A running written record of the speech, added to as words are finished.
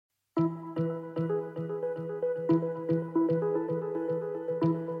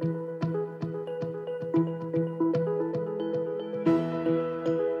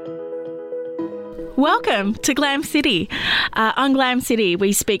Welcome to Glam City. On Glam City,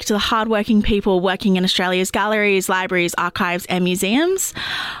 we speak to the hardworking people working in Australia's galleries, libraries, archives and museums.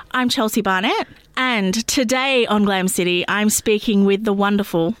 I'm Chelsea Barnett, and today on Glam City, I'm speaking with the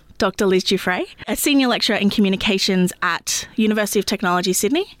wonderful Dr. Liz Giuffre, a senior lecturer in communications at University of Technology,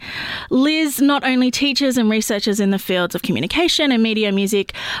 Sydney. Liz not only teaches and researches in the fields of communication and media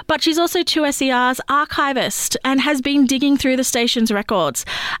music, but she's also 2SER's archivist and has been digging through the station's records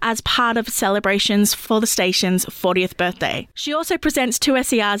as part of celebrations for the station's 40th birthday. She also presents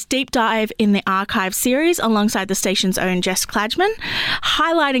 2SER's Deep Dive in the Archive series alongside the station's own Jess Klajman,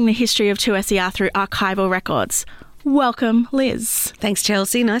 highlighting the history of 2SER through archival records. Welcome, Liz. Thanks,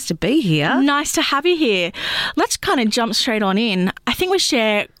 Chelsea. Nice to be here. Nice to have you here. Let's kind of jump straight on in. I think we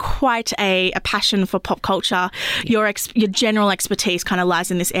share quite a passion for pop culture. Your general expertise kind of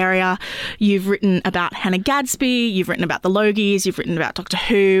lies in this area. You've written about Hannah Gadsby. You've written about the Logies. You've written about Doctor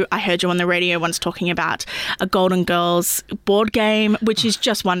Who. I heard you on the radio once talking about a Golden Girls board game, which is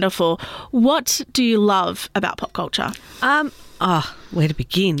just wonderful. What do you love about pop culture? Where to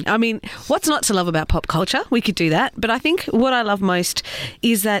begin? I mean, what's not to love about pop culture? We could do that. But I think what I love most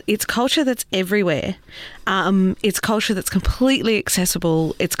is that it's culture that's everywhere. It's culture that's completely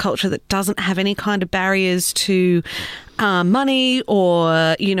accessible. It's culture that doesn't have any kind of barriers to money or,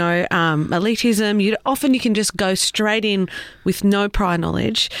 elitism. Often you can just go straight in with no prior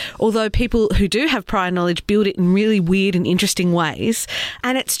knowledge, although people who do have prior knowledge build it in really weird and interesting ways.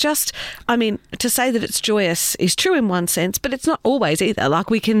 And it's just, to say that it's joyous is true in one sense, but it's not always either. Like,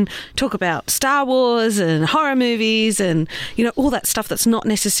 we can talk about Star Wars and horror movies and, all that stuff that's not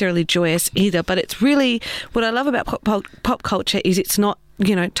necessarily joyous either. But it's really, what I love about pop culture is it's not,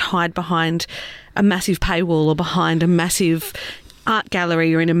 tied behind a massive paywall or behind a massive art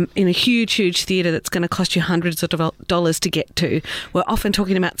gallery or in a huge theatre that's going to cost you hundreds of dollars to get to. We're often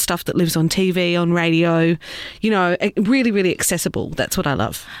talking about stuff that lives on TV, on radio, really, really accessible. That's what I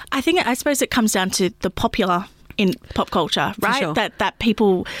love. I suppose it comes down to the popular in pop culture, right? Sure. That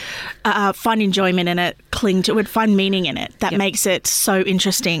people find enjoyment in it, cling to it, find meaning in it. That makes it so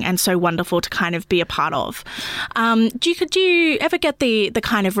interesting and so wonderful to kind of be a part of. Do you ever get the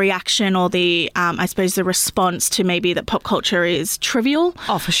kind of reaction or the response to maybe that pop culture is trivial?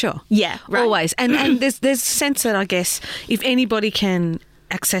 Oh, for sure. Yeah, right. Always. And there's a sense that, I guess, if anybody can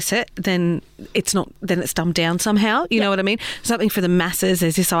access it, then it's dumbed down somehow. You know what I mean? Something for the masses.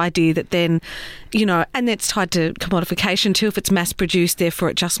 There's this idea that then, and it's tied to commodification too. If it's mass produced, therefore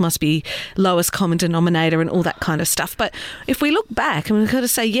it just must be lowest common denominator and all that kind of stuff. But if we look back, and we've got to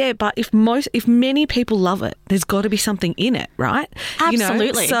say, but if many people love it, there's got to be something in it, right?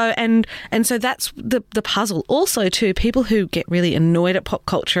 Absolutely. So so that's the puzzle. Also, too, people who get really annoyed at pop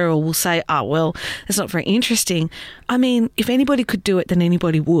culture or will say, "Oh, well, it's not very interesting." If anybody could do it, then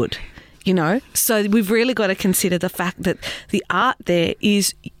anybody would. So we've really got to consider the fact that the art there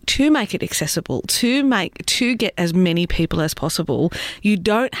is to make it accessible, to get as many people as possible. You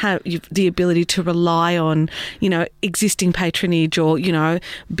don't have the ability to rely on, existing patronage or,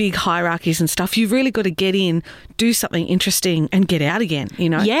 big hierarchies and stuff. You've really got to get in, do something interesting and get out again,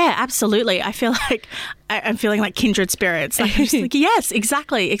 Yeah, absolutely. I feel like I'm feeling like kindred spirits. Like, I'm just like, yes,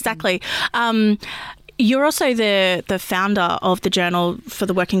 exactly. You're also the founder of the Journal for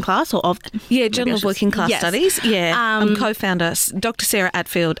the Working Class, or of... Yeah, Journal of Working Class Studies. Yeah, I'm co-founder. Dr. Sarah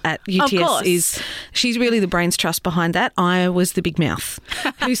Atfield at UTS she's really the brains trust behind that. I was the big mouth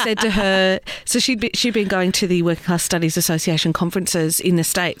who said to her, so she'd been going to the Working Class Studies Association conferences in the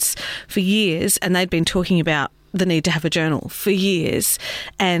States for years, and they'd been talking about the need to have a journal for years.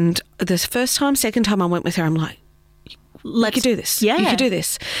 And the second time I went with her, I'm like, you could do this. Yeah. You could do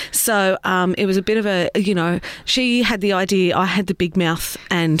this. So it was a bit of a, she had the idea, I had the big mouth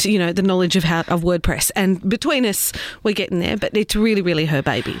and, the knowledge of WordPress. And between us, we're getting there, but it's really, really her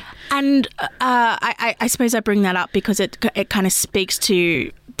baby. And I suppose I bring that up because it kind of speaks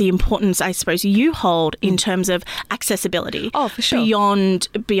to the importance, I suppose, you hold in terms of accessibility. Oh, for sure.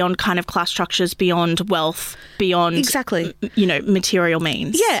 Beyond kind of class structures, beyond wealth, beyond exactly, material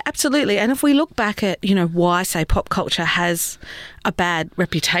means. Yeah, absolutely. And if we look back at, why, say, pop culture has a bad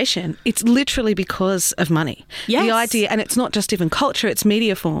reputation, it's literally because of money. Yes. The idea, and it's not just even culture, it's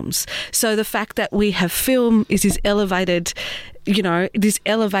media forms. So the fact that we have film is this elevated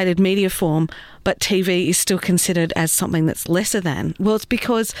media form, but TV is still considered as something that's lesser than. Well, it's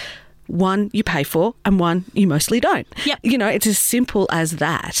because one you pay for and one you mostly don't. Yep. It's as simple as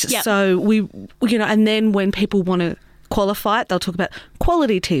that. Yep. So and then when people want to qualify it, they'll talk about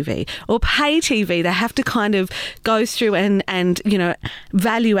quality TV or pay TV. They have to kind of go through and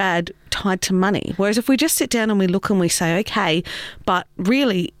value add tied to money. Whereas if we just sit down and we look and we say, okay, but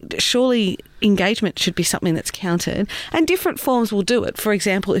really, surely engagement should be something that's counted, and different forms will do it. For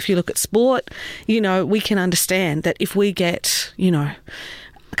example, if you look at sport, we can understand that if we get,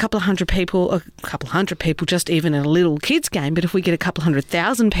 a couple of hundred people just even in a little kids game, but if we get a couple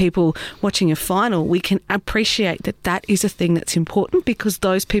 100,000 people watching a final, we can appreciate that that is a thing that's important because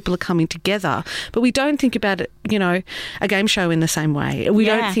those people are coming together. But we don't think about it, a game show in the same way. We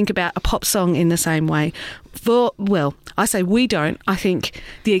don't think about a pop song in the same way. I say we don't. I think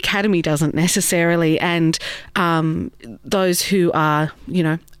the Academy doesn't necessarily, and those who are,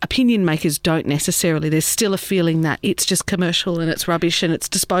 opinion makers don't necessarily. There's still a feeling that it's just commercial and it's rubbish and it's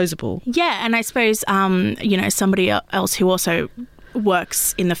disposable. Yeah, and I suppose, somebody else who also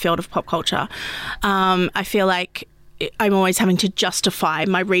works in the field of pop culture, I feel like I'm always having to justify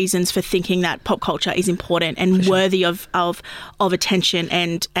my reasons for thinking that pop culture is important and worthy of attention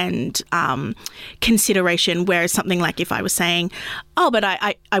and consideration. Whereas something like if I was saying, but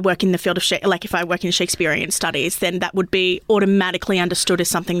I work in the field of if I work in Shakespearean studies, then that would be automatically understood as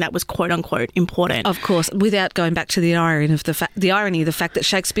something that was quote unquote important. Of course, without going back to the irony of the fact that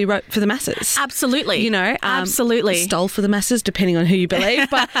Shakespeare wrote for the masses. Absolutely, absolutely stole for the masses, depending on who you believe.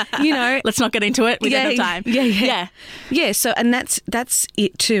 But let's not get into it. We don't have time. Yeah, so and that's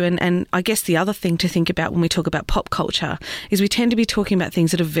it too. And I guess the other thing to think about when we talk about pop culture is we tend to be talking about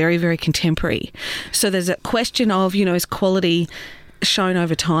things that are very, very contemporary. So there's a question of, is quality shown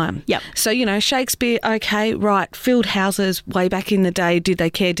over time? Yep. So, Shakespeare, okay, right, filled houses way back in the day. Did they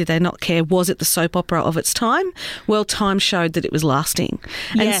care? Did they not care? Was it the soap opera of its time? Well, time showed that it was lasting.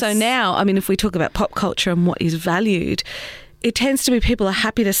 And so now, if we talk about pop culture and what is valued, it tends to be people are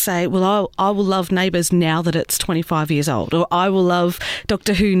happy to say, well, I will love Neighbours now that it's 25 years old, or I will love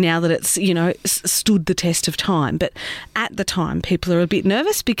Doctor Who now that it's, stood the test of time. But at the time, people are a bit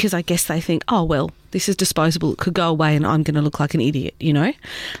nervous because I guess they think, oh, well, this is disposable. It could go away and I'm going to look like an idiot, Yeah,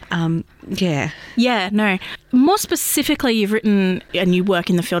 no. More specifically, you've written, and you work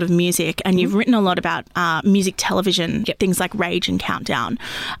in the field of music, and you've written a lot about music television, things like Rage and Countdown.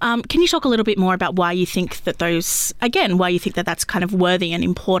 Can you talk a little bit more about why you think that that's kind of worthy and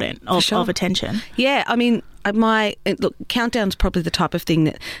important of attention? Yeah, look, Countdown's probably the type of thing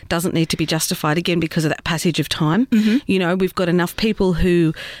that doesn't need to be justified, again, because of that passage of time. Mm-hmm. We've got enough people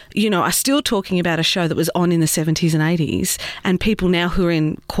who, are still talking about a show that was on in the 70s and 80s, and people now who are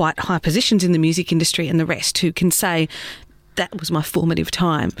in quite high positions in the music industry and the rest who can say, that was my formative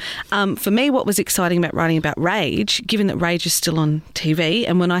time. For me, what was exciting about writing about Rage, given that Rage is still on TV,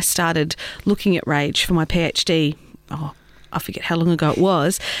 and when I started looking at Rage for my PhD, I forget how long ago it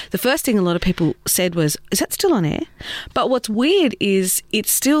was, the first thing a lot of people said was, is that still on air? But what's weird is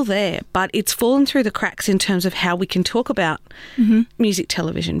it's still there, but it's fallen through the cracks in terms of how we can talk about music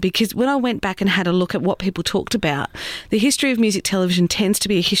television. Because when I went back and had a look at what people talked about, the history of music television tends to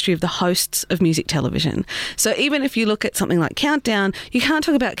be a history of the hosts of music television. So even if you look at something like Countdown, you can't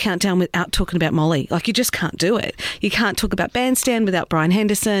talk about Countdown without talking about Molly. You just can't do it. You can't talk about Bandstand without Brian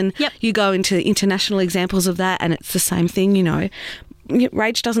Henderson. Yep. You go into the international examples of that and it's the same thing,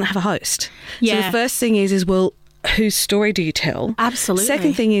 Rage doesn't have a host. Yeah. So the first thing is, well, whose story do you tell? Absolutely.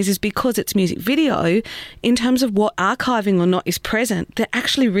 Second thing is because it's music video, in terms of what archiving or not is present, there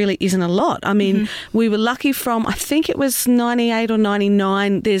actually really isn't a lot. We were lucky from, I think it was 98 or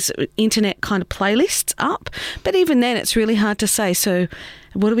 99, there's internet kind of playlists up. But even then, it's really hard to say. So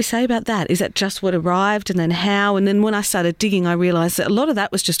what do we say about that? Is that just what arrived and then how? And then when I started digging, I realised that a lot of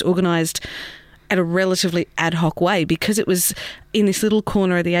that was just organised at a relatively ad hoc way because it was in this little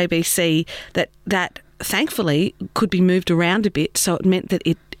corner of the ABC that thankfully could be moved around a bit, so it meant that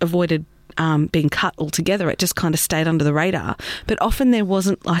it avoided being cut altogether. It just kind of stayed under the radar. But often there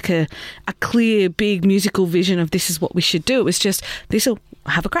wasn't like a clear, big musical vision of this is what we should do. It was just, this will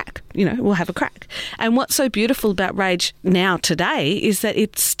have a crack, we'll have a crack. And what's so beautiful about Rage now today is that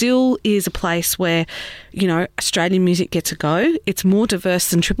it still is a place where, Australian music gets a go. It's more diverse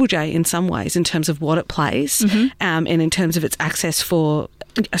than Triple J in some ways in terms of what it plays and in terms of its access for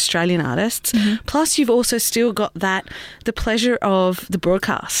Australian artists. Plus you've also still got the pleasure of the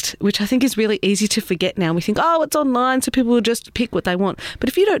broadcast, which I think is really easy to forget now. We think, it's online, so people will just pick what they want. But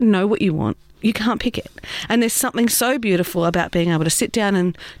if you don't know what you want, you can't pick it. And there's something so beautiful about being able to sit down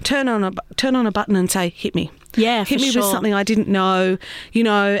and turn on a button and say, hit me. Yeah, hit for me sure. with something I didn't know,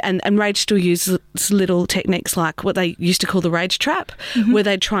 and Rage still uses little techniques like what they used to call the Rage trap, where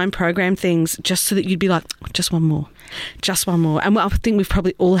they'd try and program things just so that you'd be like, just one more. And I think we've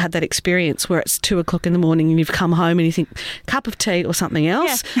probably all had that experience where it's 2:00 in the morning and you've come home and you think, cup of tea or something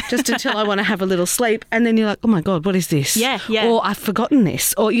else, just until I want to have a little sleep. And then you're like, oh my God, what is this? Yeah. Or I've forgotten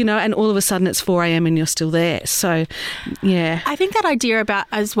this. Or, and all of a sudden it's 4 a.m. and you're still there. So, yeah. I think that idea about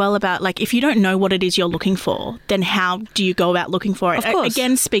like, if you don't know what it is you're looking for, then how do you go about looking for it? Of course.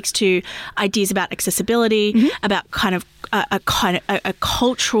 Again, speaks to ideas about accessibility, about kind of a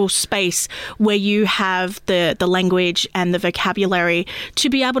cultural space where you have the language and the vocabulary to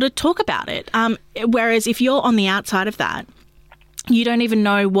be able to talk about it. Whereas if you're on the outside of that, you don't even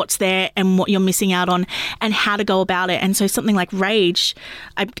know what's there and what you're missing out on and how to go about it. And so something like Rage,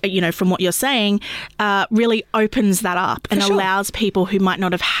 from what you're saying, really opens that up and allows people who might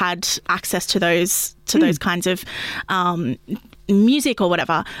not have had access to those kinds of music or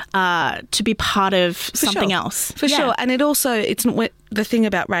whatever to be part of something else. For sure. And the thing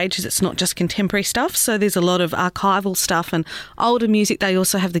about Rage is it's not just contemporary stuff. So there's a lot of archival stuff and older music. They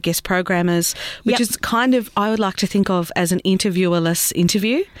also have the guest programmers, which is kind of, I would like to think of as an interviewerless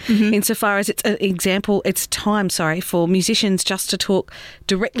interview, insofar as it's an example, it's time, for musicians just to talk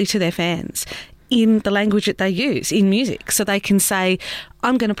directly to their fans in the language that they use in music. So they can say,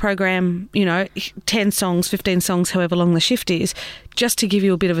 I'm going to program, 10 songs, 15 songs, however long the shift is, just to give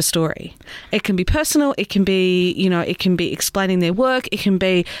you a bit of a story. It can be personal. It can be, it can be explaining their work. It can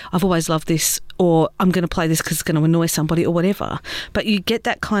be, I've always loved this, or I'm going to play this because it's going to annoy somebody or whatever. But you get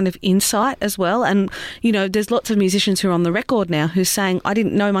that kind of insight as well. And, there's lots of musicians who are on the record now who's saying, I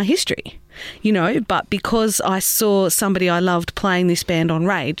didn't know my history. But because I saw somebody I loved playing this band on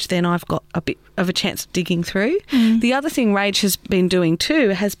Rage, then I've got a bit of a chance of digging through. The other thing Rage has been doing too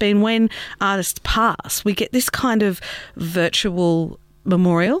has been when artists pass, we get this kind of virtual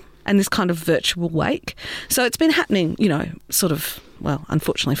memorial and this kind of virtual wake. So it's been happening,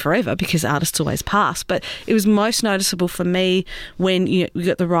 unfortunately forever because artists always pass. But it was most noticeable for me when we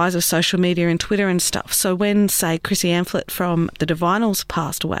got the rise of social media and Twitter and stuff. So when, say, Chrissy Amphlett from the Divinals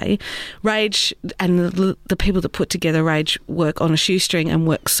passed away, Rage and the people that put together Rage work on a shoestring and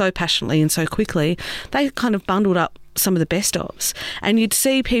work so passionately and so quickly, they kind of bundled up some of the best ofs. And you'd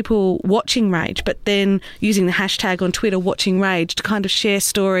see people watching Rage, but then using the hashtag on Twitter, watching Rage, to kind of share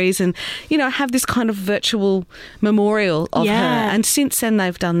stories and, have this kind of virtual memorial of her. And since then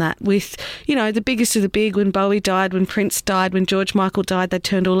they've done that with, the biggest of the big. When Bowie died, when Prince died, when George Michael died, they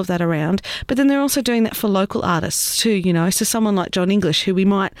turned all of that around. But then they're also doing that for local artists too, So someone like John English, who we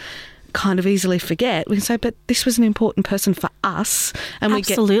might kind of easily forget, we can say, but this was an important person for us and we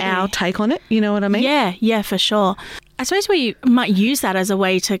get our take on it. You know what I mean? Yeah, for sure. I suppose we might use that as a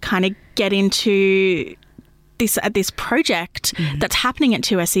way to kind of get into this project that's happening at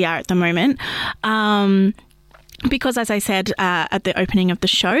 2SER at the moment. Because, as I said at the opening of the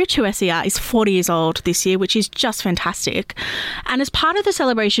show, 2SER is 40 years old this year, which is just fantastic. And as part of the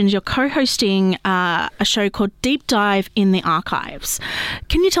celebrations, you're co-hosting a show called Deep Dive in the Archives.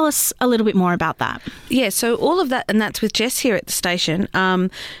 Can you tell us a little bit more about that? Yeah, so all of that, and that's with Jess here at the station.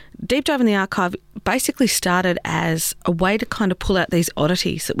 Deep Dive in the Archive basically started as a way to kind of pull out these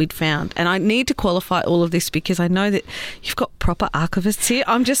oddities that we'd found. And I need to qualify all of this because I know that you've got proper archivists here.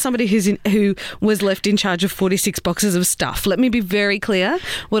 I'm just somebody who was left in charge of 46 boxes of stuff. Let me be very clear.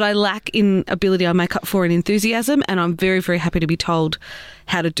 What I lack in ability, I make up for in enthusiasm, and I'm very, very happy to be told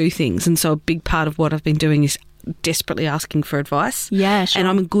how to do things. And so a big part of what I've been doing is desperately asking for advice. Yeah, sure. And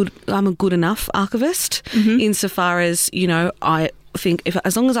I'm a good enough archivist insofar as, I think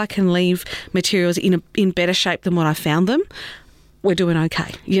as long as I can leave materials in better shape than what I found them, we're doing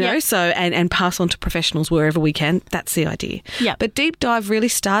okay, so and pass on to professionals wherever we can. That's the idea. Yeah. But Deep Dive really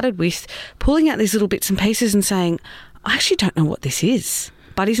started with pulling out these little bits and pieces and saying, I actually don't know what this is.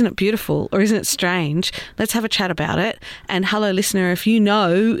 But isn't it beautiful or isn't it strange? Let's have a chat about it. And hello, listener, if you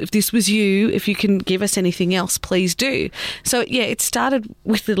know, if this was you, if you can give us anything else, please do. So, yeah, it started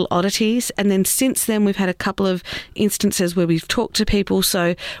with little oddities. And then since then, we've had a couple of instances where we've talked to people.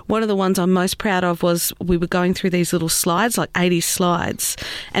 So one of the ones I'm most proud of was we were going through these little slides, like 80s slides.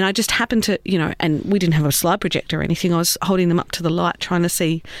 And I just happened to, and we didn't have a slide projector or anything. I was holding them up to the light trying to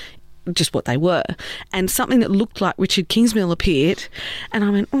see just what they were, and something that looked like Richard Kingsmill appeared, and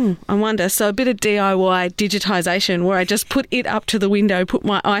I went, I wonder. So a bit of DIY digitisation where I just put it up to the window, put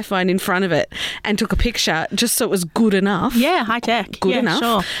my iPhone in front of it and took a picture just so it was good enough. Yeah, high tech. Good enough.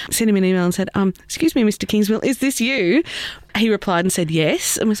 Sure. Sent him an email and said, excuse me, Mr. Kingsmill, is this you? He replied and said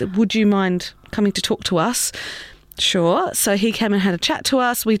yes, and we said, would you mind coming to talk to us? Sure. So he came and had a chat to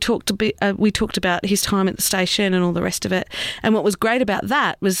us. We talked about his time at the station and all the rest of it. And what was great about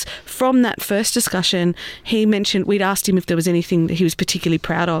that was from that first discussion, he mentioned we'd asked him if there was anything that he was particularly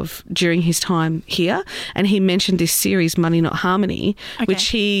proud of during his time here, and he mentioned this series Money Not Harmony,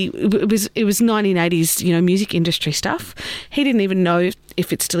 which it was 1980s, music industry stuff. He didn't even know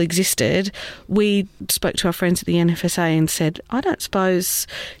if it still existed. We spoke to our friends at the NFSA and said, I don't suppose,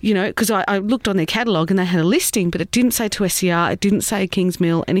 because I looked on their catalogue and they had a listing, but it didn't say 2SER, it didn't say Kings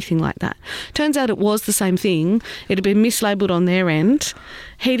Mill, anything like that. Turns out it was the same thing. It had been mislabelled on their end.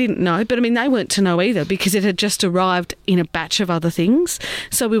 He didn't know, but they weren't to know either because it had just arrived in a batch of other things.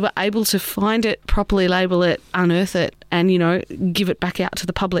 So we were able to find it, properly label it, unearth it, and, give it back out to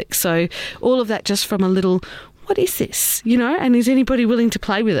the public. So all of that just from a little, what is this? And is anybody willing to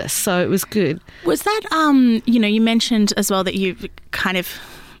play with us? So it was good. Was that, you mentioned as well that you kind of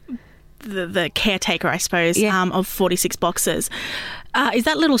the caretaker, I suppose, of 46 boxes. Is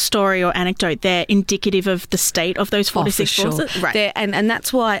that little story or anecdote there indicative of the state of those 46 boxes? Sure. Right. And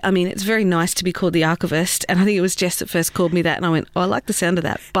that's why, it's very nice to be called the archivist. And I think it was Jess that first called me that. And I went, I like the sound of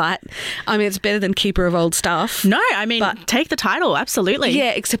that. But, it's better than keeper of old stuff. No, take the title, absolutely.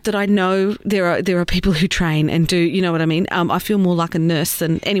 Yeah, except that I know there are people who train and do, you know what I mean? I feel more like a nurse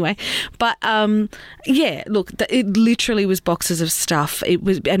than, anyway. But, look, it literally was boxes of stuff.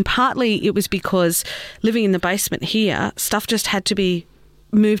 And partly it was because living in the basement here, stuff just had to be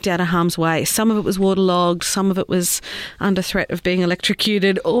moved out of harm's way. Some of it was waterlogged, some of it was under threat of being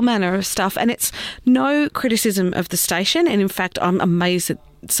electrocuted, all manner of stuff. And it's no criticism of the station. And in fact, I'm amazed that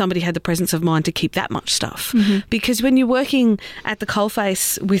somebody had the presence of mind to keep that much stuff. Mm-hmm. Because when you're working at the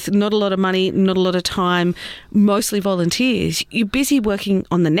coalface with not a lot of money, not a lot of time, mostly volunteers, you're busy working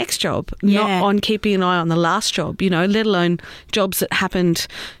on the next job, not on keeping an eye on the last job, let alone jobs that happened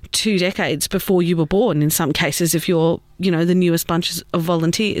 2 decades before you were born in some cases if you're, the newest bunches of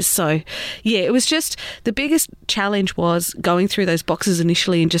volunteers. So, it was just the biggest challenge was going through those boxes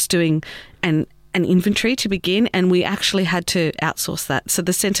initially and just doing an inventory to begin, and we actually had to outsource that. So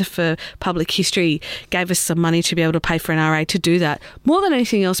the Centre for Public History gave us some money to be able to pay for an RA to do that. More than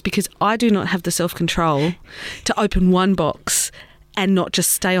anything else, because I do not have the self-control to open one box and not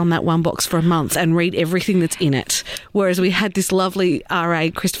just stay on that one box for a month and read everything that's in it. Whereas we had this lovely RA,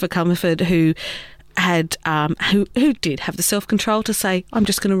 Christopher Comerford, who had who did have the self-control to say, I'm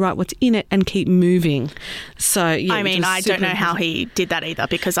just going to write what's in it and keep moving. So, I don't know how he did that either,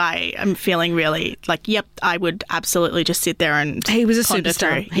 because I am feeling really like, I would absolutely just sit there and he was a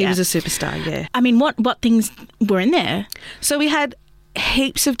superstar. He was a superstar, yeah. What things were in there? So we had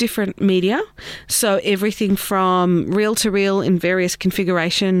heaps of different media. So everything from reel-to-reel in various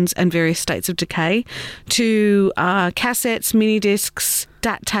configurations and various states of decay to cassettes, mini discs,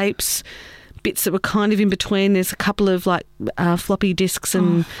 DAT tapes, bits that were kind of in between. There's a couple of floppy disks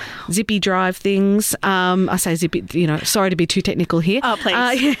and zippy drive things. I say zippy, sorry to be too technical here. Oh,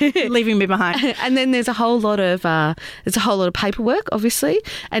 please. Leaving me behind. And then there's a whole lot of paperwork, obviously.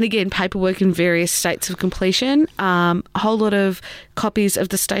 And again, paperwork in various states of completion. A whole lot of copies of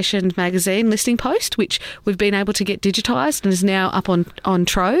the station magazine Listening Post, which we've been able to get digitised and is now up on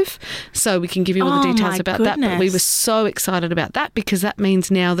Trove. So we can give you all the details about that. But we were so excited about that because that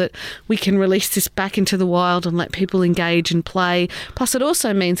means now that we can release this back into the wild and let people engage and play. Plus, it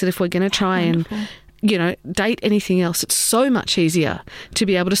also means that if we're going to try and date anything else, it's so much easier to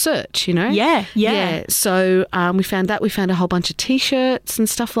be able to search, Yeah. So we found that. We found a whole bunch of T-shirts and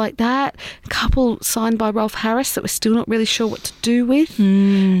stuff like that. A couple signed by Rolf Harris that we're still not really sure what to do with.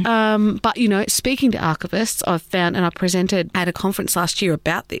 But, speaking to archivists, I've found, and I presented at a conference last year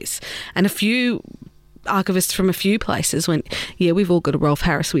about this, and a few archivists from a few places went, we've all got a Rolf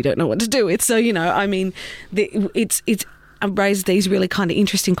Harris we don't know what to do with. So, it's raised these really kind of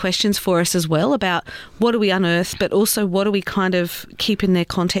interesting questions for us as well about what do we unearth, but also what do we kind of keep in their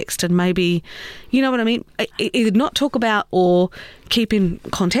context and maybe, either not talk about or keep in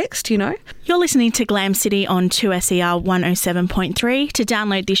context, You're listening to Glam City on 2SER 107.3. To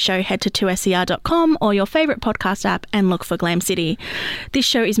download this show, head to 2ser.com or your favourite podcast app and look for Glam City. This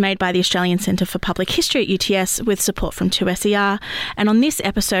show is made by the Australian Centre for Public History at UTS with support from 2SER. And on this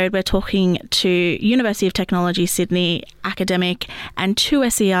episode, we're talking to University of Technology Sydney academic and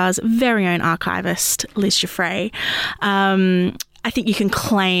 2SER's very own archivist, Liz Giuffre. I think you can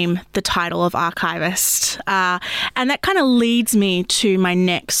claim the title of archivist. And that kind of leads me to my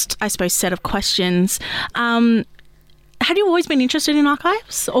next, I suppose, set of questions. Had you always been interested in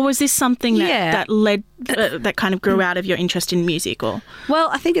archives, or was this something that led that kind of grew out of your interest in music, or? Well,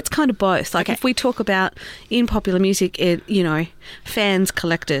 I think it's kind of both. Like, if we talk about in popular music, fans,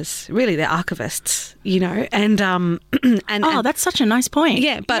 collectors, really they're archivists, and that's such a nice point.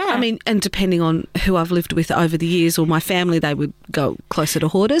 Yeah, but I mean, and depending on who I've lived with over the years or my family, they would go closer to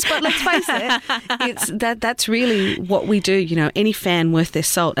hoarders. But let's face it, that's really what we do. Any fan worth their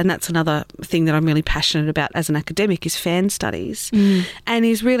salt, and that's another thing that I'm really passionate about as an academic is fan studies, and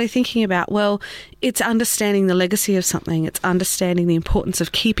is really thinking about, well, it's understanding the legacy of something. It's understanding the importance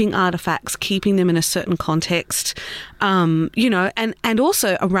of keeping artefacts, keeping them in a certain context, and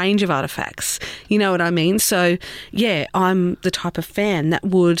also a range of artefacts. You know what I mean? So, yeah, I'm the type of fan that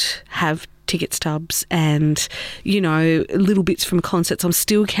would have ticket stubs and, little bits from concerts. I'm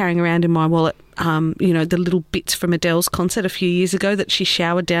still carrying around in my wallet, the little bits from Adele's concert a few years ago that she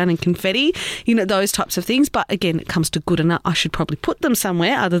showered down in confetti, those types of things. But again, it comes to good enough. I should probably put them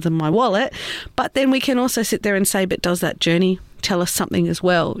somewhere other than my wallet. But then we can also sit there and say, but does that journey tell us something as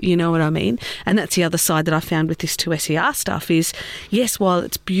well? You know what I mean? And that's the other side that I found with this 2SER stuff is, yes, while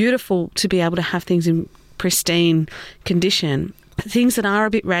it's beautiful to be able to have things in pristine condition, things that are a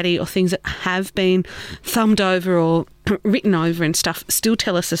bit ratty or things that have been thumbed over or written over and stuff still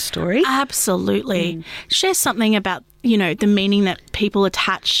tell us a story. Absolutely. Share something about, the meaning that people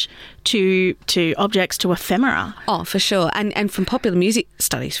attach to objects, to ephemera. Oh, for sure. And from popular music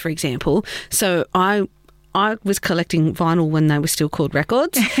studies, for example, so I was collecting vinyl when they were still called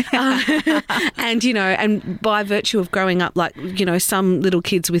records. And by virtue of growing up, some little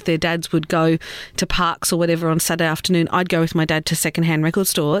kids with their dads would go to parks or whatever on Saturday afternoon. I'd go with my dad to secondhand record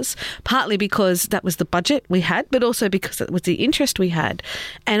stores, partly because that was the budget we had, but also because it was the interest we had.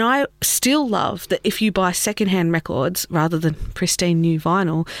 And I still love that if you buy secondhand records rather than pristine new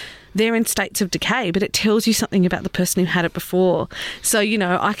vinyl, they're in states of decay, but it tells you something about the person who had it before. So,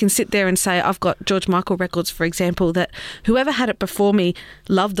 I can sit there and say, I've got George Michael records, for example, that whoever had it before me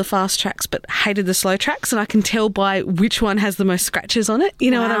loved the fast tracks but hated the slow tracks, and I can tell by which one has the most scratches on it,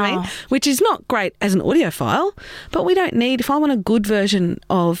 you know what I mean? Which is not great as an audiophile, but we don't need, if I want a good version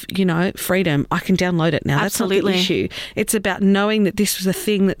of, Freedom, I can download it now. Absolutely. That's not the issue. It's about knowing that this was a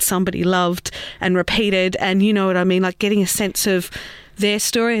thing that somebody loved and repeated, and you know what I mean, like getting a sense of their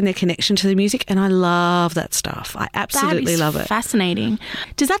story and their connection to the music, and I love that stuff. I absolutely love it. Fascinating.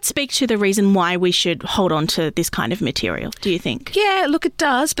 Does that speak to the reason why we should hold on to this kind of material, do you think? Yeah, look, it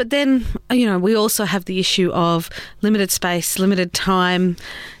does, but then, we also have the issue of limited space, limited time,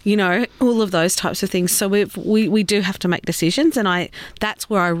 all of those types of things. So we do have to make decisions, and that's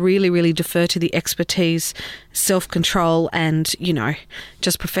where I really, really defer to the expertise, self-control and,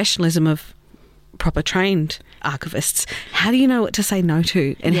 just professionalism of proper trained archivists. How do you know what to say no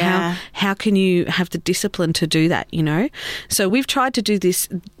to, and how can you have the discipline to do that? So we've tried to do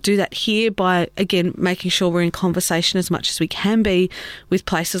that here by, again, making sure we're in conversation as much as we can be with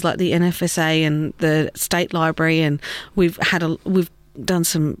places like the NFSA and the State Library, and we've found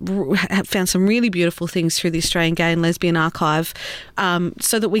some really beautiful things through the Australian Gay and Lesbian Archive,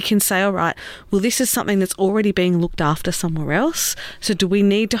 so that we can say, all right, well, this is something that's already being looked after somewhere else. So do we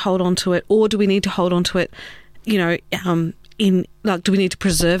need to hold on to it, or do we need to hold on to it, do we need to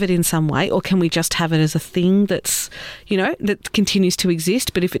preserve it in some way, or can we just have it as a thing that's, that continues to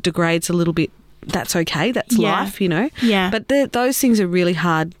exist, but if it degrades a little bit, that's okay, that's life, Yeah. But those things are really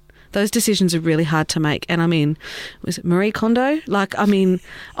hard. Those decisions are really hard to make. And I mean, was it Marie Kondo?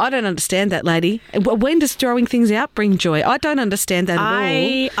 I don't understand that lady. When does throwing things out bring joy? I don't understand that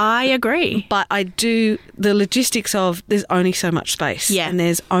at all. I agree. But I do, the logistics of there's only so much space. Yeah. And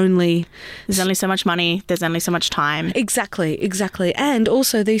there's only so much money. There's only so much time. Exactly. And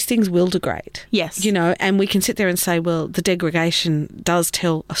also these things will degrade. Yes. And we can sit there and say, well, the degradation does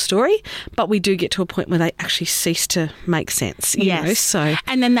tell a story, but we do get to a point where they actually cease to make sense. You know? So,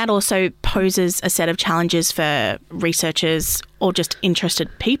 and then that also poses a set of challenges for researchers or just interested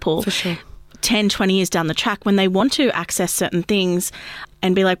people. For sure. 10, 20 years down the track, when they want to access certain things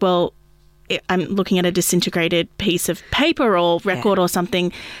and be like, well, I'm looking at a disintegrated piece of paper or record or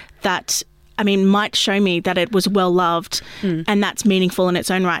something that, might show me that it was well loved and that's meaningful in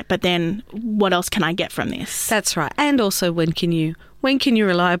its own right. But then what else can I get from this? That's right. And also, when can you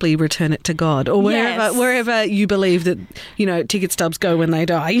reliably return it to God, or wherever you believe that, ticket stubs go when they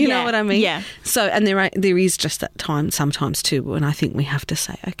die? You know what I mean? Yeah. So, and there is just that time sometimes too when I think we have to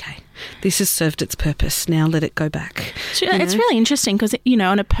say, okay, this has served its purpose. Now let it go back. It's really interesting because,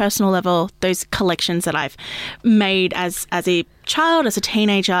 on a personal level, those collections that I've made as a child, as a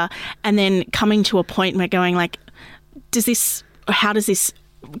teenager, and then coming to a point where going like, how does this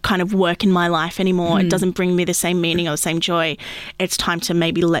kind of work in my life anymore. It doesn't bring me the same meaning or the same joy. It's time to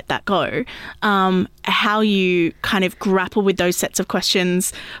maybe let that go. How you kind of grapple with those sets of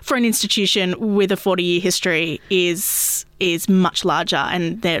questions for an institution with a 40-year history is much larger,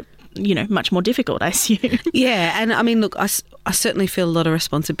 and they're, you know, much more difficult, I assume. Yeah, and I mean, look, I certainly feel a lot of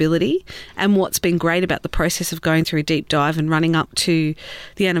responsibility, and what's been great about the process of going through a deep dive and running up to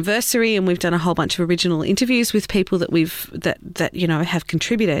the anniversary, and we've done a whole bunch of original interviews with people that that you know have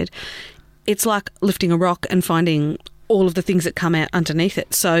contributed. It's like lifting a rock and finding all of the things that come out underneath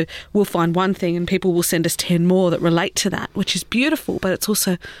it. So we'll find one thing and people will send us 10 more that relate to that, which is beautiful. But it's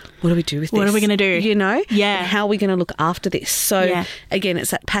also, what do we do with this? What are we going to do? You know? Yeah. And how are we going to look after this? So again,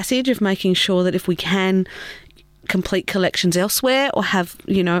 it's that passage of making sure that if we can complete collections elsewhere or have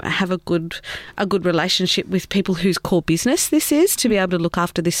a good relationship with people whose core business this is, to be able to look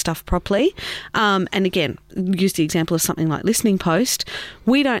after this stuff properly. And again, use the example of something like Listening Post.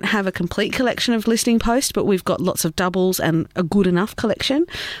 We don't have a complete collection of Listening Post, but we've got lots of doubles and a good enough collection.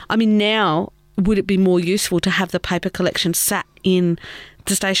 I mean, now would it be more useful to have the paper collection sat in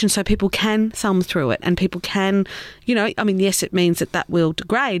the station so people can thumb through it and people can, you know, I mean, yes, it means that will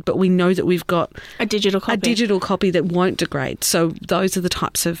degrade, but we know that we've got a digital copy that won't degrade. So those are the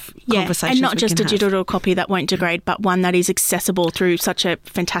types of conversations and not we just can a digital copy that won't degrade, but one that is accessible through such a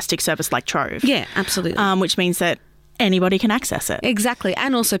fantastic service like Trove. Yeah, absolutely. Which means that anybody can access it. Exactly.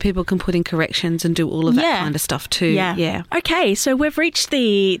 And also people can put in corrections and do all of that kind of stuff too. Yeah. Okay, so we've reached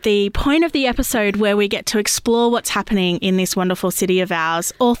the point of the episode where we get to explore what's happening in this wonderful city of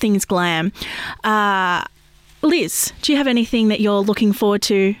ours, all things glam. Liz, do you have anything that you're looking forward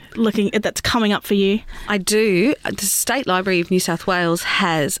to that's coming up for you? I do. The State Library of New South Wales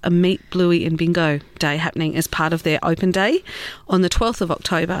has a Meet Bluey and Bingo Day happening as part of their open day on the 12th of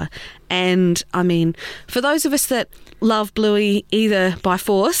October. And I mean, for those of us that love Bluey either by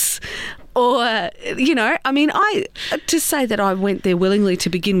force or, you know, I mean, to say that I went there willingly to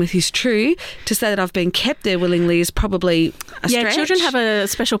begin with is true. To say that I've been kept there willingly is probably a stretch. Yeah, children have a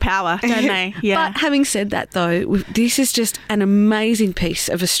special power, don't they? Yeah. But having said that, though, this is just an amazing piece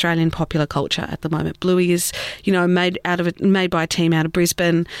of Australian popular culture at the moment. Bluey is, you know, made by a team out of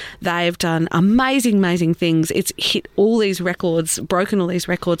Brisbane. They've done amazing things. It's hit all these records, broken all these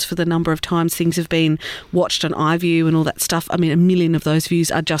records for the number of times things have been watched on iView and all that stuff. I mean, 1 million of those views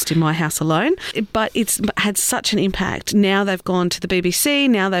are just in my house alone, but it's had such an impact. Now they've gone to the BBC,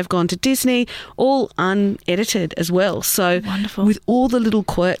 now they've gone to Disney, all unedited as well. So wonderful. With all the little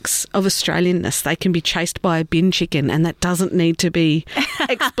quirks of Australianness, they can be chased by a bin chicken, and that doesn't need to be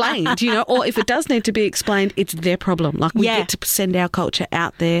explained, you know, or if it does need to be explained, it's their problem. Like we get to send our culture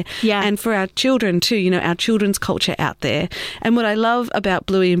out there, and for our children too, you know, our children's culture out there. And what I love about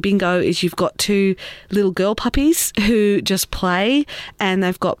Bluey and Bingo is you've got 2 little girl puppies who just play, and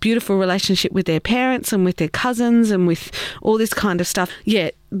they've got beautiful relationship with their parents and with their cousins and with all this kind of stuff.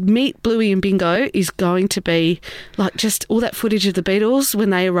 Yeah, Meet Bluey and Bingo is going to be like just all that footage of the Beatles when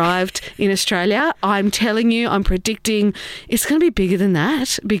they arrived in Australia. I'm telling you, I'm predicting it's going to be bigger than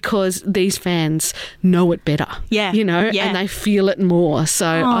that because these fans know it better. Yeah. You know, and they feel it more.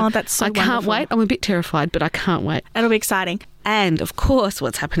 So that's so I can't wait. I'm a bit terrified, but I can't wait. It'll be exciting. And, of course,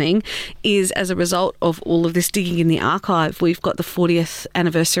 what's happening is as a result of all of this digging in the archive, we've got the 40th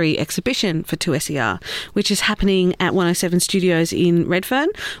anniversary exhibition for 2SER, which is happening at 107 Studios in Redfern.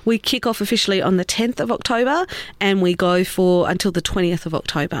 We kick off officially on the 10th of October and we go for until the 20th of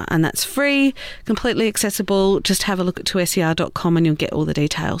October. And that's free, completely accessible. Just have a look at 2ser.com and you'll get all the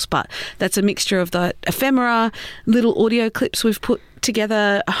details. But that's a mixture of the ephemera, little audio clips we've put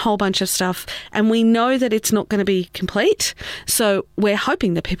together, a whole bunch of stuff, and we know that it's not going to be complete, so we're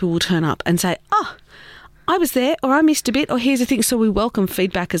hoping that people will turn up and say, oh, I was there, or I missed a bit, or here's the thing. So we welcome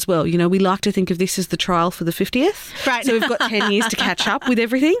feedback as well. You know, we like to think of this as the trial for the 50th. Right. So we've got 10 years to catch up with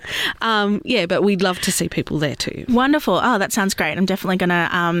everything. But we'd love to see people there too. Wonderful. Oh, that sounds great. I'm definitely going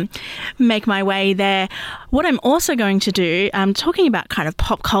to make my way there. What I'm also going to do, talking about kind of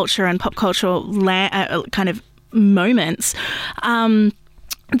pop culture and pop cultural kind of moments.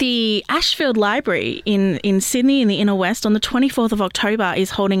 The Ashfield Library in Sydney in the Inner West on the 24th of October is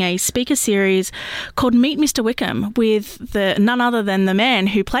holding a speaker series called Meet Mr. Wickham with none other than the man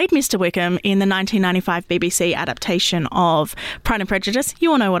who played Mr. Wickham in the 1995 BBC adaptation of Pride and Prejudice.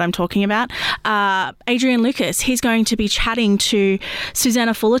 You all know what I'm talking about. Adrian Lucas, he's going to be chatting to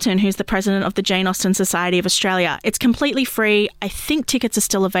Susanna Fullerton, who's the president of the Jane Austen Society of Australia. It's completely free. I think tickets are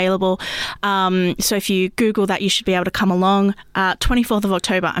still available. So if you Google that, you should be able to come along. 24th of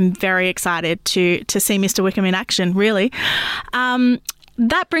October. I'm very excited to see Mr. Wickham in action, really.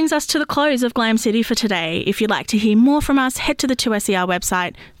 That brings us to the close of Glam City for today. If you'd like to hear more from us, head to the 2SER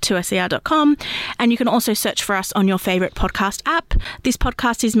website, 2ser.com, and you can also search for us on your favourite podcast app. This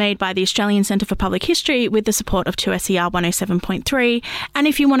podcast is made by the Australian Centre for Public History with the support of 2SER 107.3. And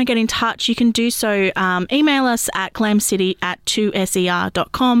if you want to get in touch, you can do so. Email us at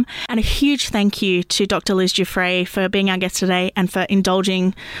glamcity@2ser.com. And a huge thank you to Dr. Liz Giuffre for being our guest today and for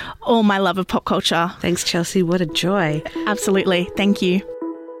indulging all my love of pop culture. Thanks, Chelsea. What a joy. Absolutely. Thank you.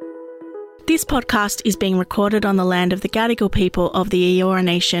 This podcast is being recorded on the land of the Gadigal people of the Eora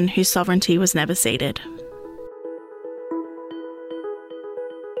Nation, whose sovereignty was never ceded.